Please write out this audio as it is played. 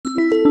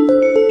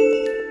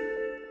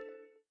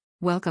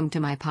Welcome to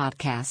my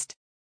podcast.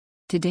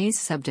 Today's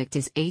subject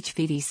is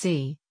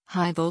HVDC,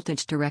 High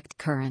Voltage Direct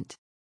Current.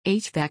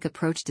 HVAC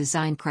Approach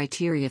Design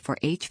Criteria for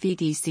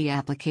HVDC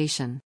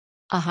Application.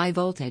 A high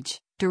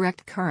voltage,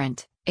 direct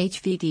current,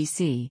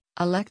 HVDC,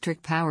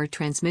 electric power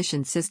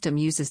transmission system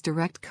uses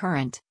direct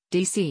current,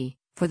 DC,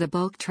 for the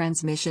bulk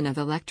transmission of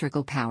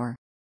electrical power.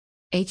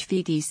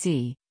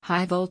 HVDC,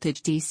 high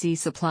voltage DC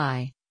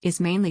supply, is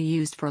mainly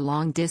used for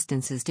long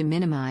distances to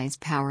minimize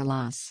power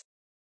loss.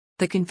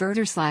 The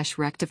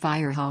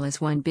converter/rectifier hall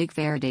is one big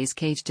Faraday's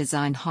cage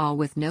designed hall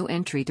with no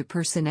entry to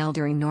personnel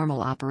during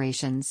normal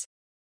operations.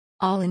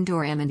 All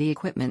indoor M&E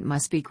equipment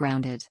must be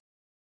grounded.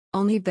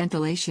 Only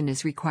ventilation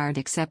is required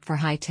except for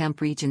high temp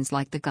regions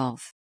like the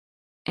Gulf.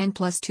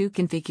 N+2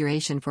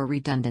 configuration for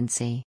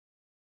redundancy.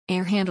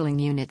 Air handling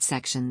unit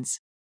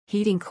sections.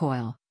 Heating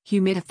coil,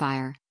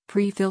 humidifier,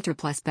 pre-filter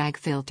plus bag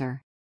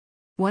filter.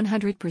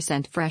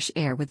 100% fresh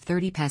air with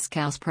 30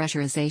 pascals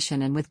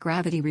pressurization and with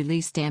gravity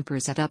release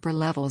dampers at upper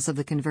levels of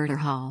the converter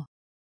hall.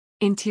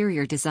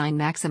 Interior design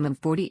maximum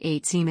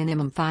 48 C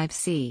minimum 5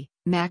 C,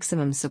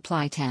 maximum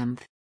supply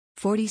temp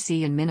 40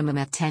 C and minimum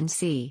at 10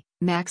 C,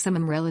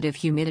 maximum relative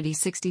humidity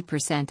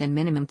 60% and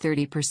minimum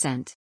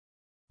 30%.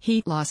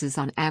 Heat losses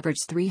on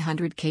average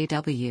 300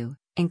 kW,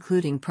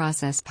 including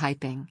process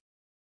piping.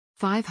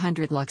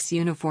 500 lux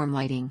uniform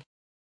lighting.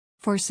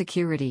 For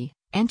security,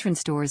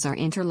 entrance doors are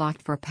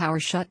interlocked for power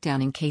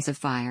shutdown in case of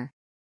fire.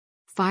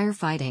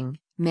 Firefighting,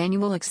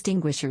 manual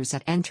extinguishers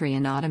at entry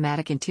and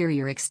automatic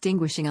interior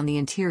extinguishing on the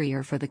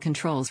interior for the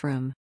controls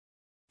room.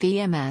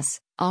 BMS,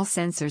 all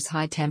sensors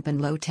high temp and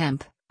low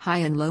temp, high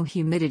and low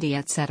humidity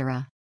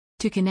etc.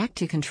 To connect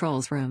to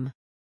controls room.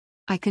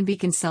 I can be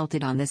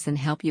consulted on this and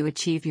help you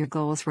achieve your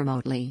goals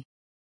remotely.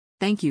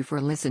 Thank you for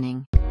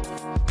listening.